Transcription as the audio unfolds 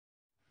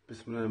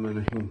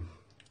Bismillahirrahmanirrahim.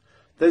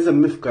 There's a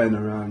myth going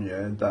around,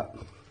 yeah, that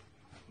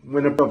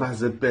when a brother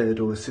has a beard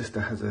or a sister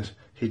has a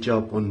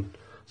hijab on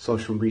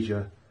social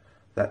media,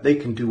 that they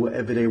can do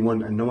whatever they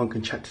want and no one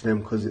can chat to them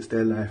because it's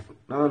their life.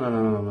 No.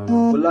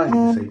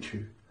 Wallahi, this ain't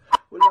true.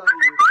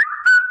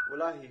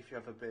 Wallahi, if you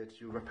have a beard,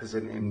 you're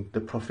representing the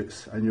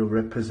prophets and you're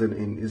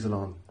representing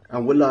Islam.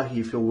 And wallahi,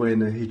 if you're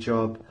wearing a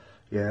hijab,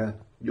 yeah,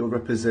 you're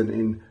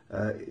representing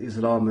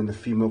Islam and the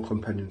female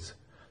companions.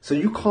 So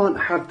you can't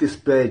have this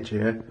beard,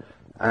 yeah,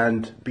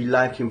 and be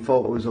liking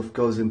photos of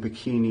girls in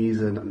bikinis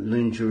and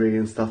lingerie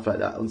and stuff like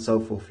that and so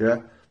forth, yeah?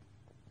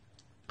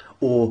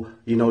 Or,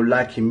 you know,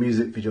 liking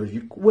music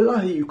videos.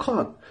 Wallahi, you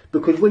can't.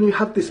 Because when you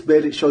have this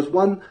beard, it shows,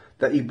 one,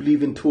 that you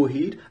believe in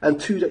Tawheed, and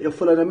two, that you're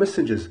following the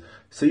messengers.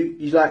 So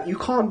you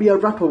can't be a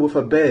rapper with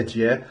a beard,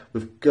 yeah?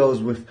 With girls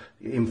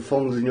in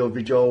thongs in your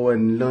video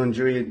and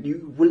lingerie.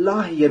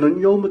 Wallahi, and on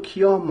Yawm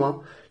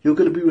al-Qiyamah, you're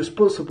going to be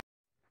responsible.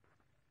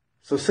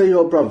 So say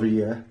you're a brother,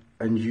 yeah?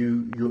 And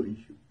you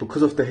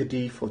because of the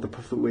hadith of the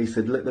Prophet where he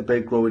said, let the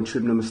beard grow and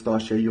trim the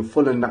moustache, yeah? You're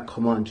following that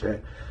command, yeah?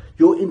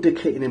 You're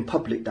indicating in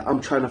public that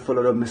I'm trying to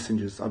follow the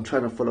messengers. I'm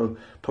trying to follow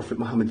Prophet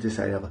Muhammad, this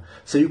and other.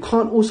 So you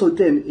can't also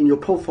then, in your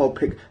profile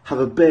pic, have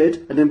a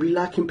beard and then be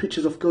liking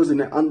pictures of girls in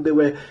their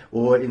underwear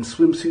or in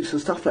swimsuits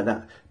and stuff like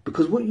that.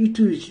 Because what you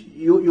do is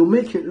you're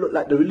making it look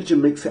like the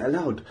religion makes it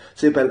allowed.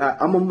 So you're like,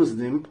 I'm a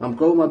Muslim, I'm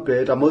growing my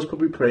beard, I most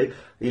probably pray,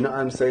 you know what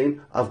I'm saying?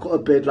 I've got a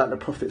beard like the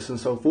prophets and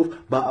so forth,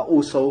 but I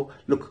also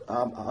look,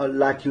 I'm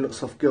liking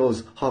lots of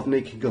girls,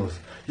 half-naked girls.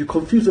 You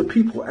confuse the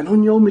people, and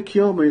on Yawm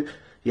al-Qiyamah,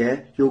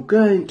 yeah, you're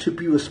going to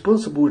be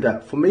responsible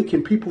for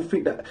making people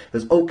think that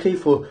it's okay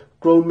for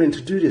grown men to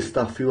do this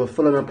stuff who are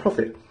following a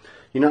prophet.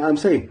 You know what I'm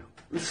saying?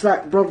 It's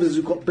like brothers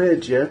who got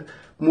beards, yeah?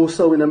 More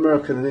so in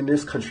America than in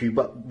this country,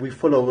 but we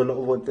follow a lot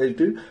of what they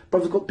do.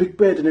 Brothers got big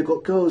beard and they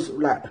got girls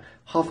like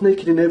half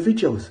naked in their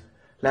videos.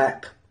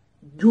 Like,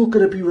 you're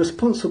going to be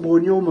responsible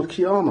in Yawm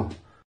al-Qiyamah.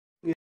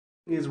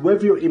 Is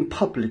whether you're in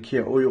public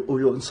here or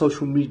you're on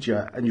social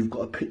media and you've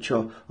got a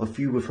picture of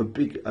you with a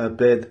big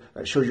beard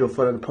that shows you're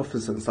following the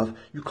prophets and stuff,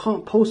 you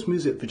can't post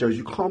music videos,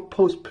 you can't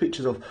post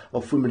pictures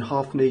of women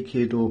half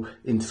naked or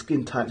in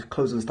skin tight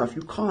clothes and stuff.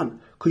 You can't,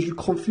 because you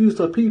confuse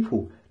the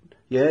people.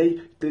 Yeah,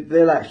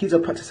 they're like, he's a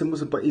practicing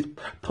Muslim, but he's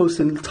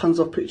posting tons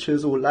of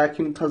pictures or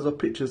liking tons of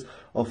pictures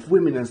of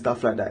women and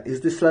stuff like that. Is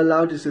this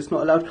allowed? Is this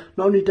not allowed?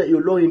 Not only that,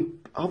 you're lowering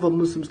other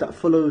Muslims that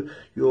follow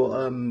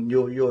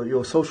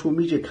your social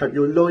media account,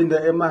 you're lowering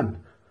their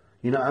iman.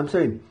 You know what I'm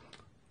saying?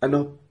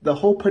 And the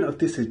whole point of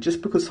this is,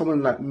 just because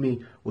someone like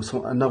me or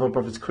another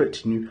brother's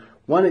correcting you,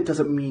 one, it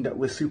doesn't mean that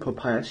we're super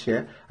pious,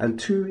 yeah? And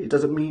two, it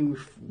doesn't mean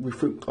we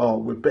think, oh,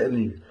 we're better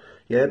than you.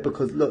 Yeah,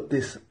 because look,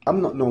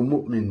 I'm not no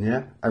mu'min,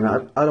 yeah?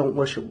 And I don't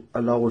worship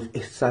Allah with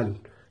ihsan.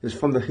 It's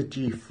from the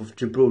hadith of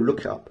Jibril,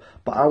 look it up.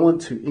 But I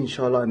want to,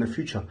 inshallah, in the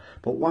future.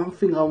 But one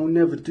thing I will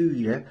never do,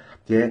 yeah,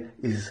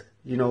 is,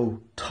 you know,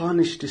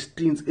 tarnish this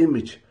deen's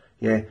image,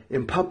 yeah,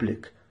 in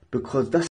public. Because that's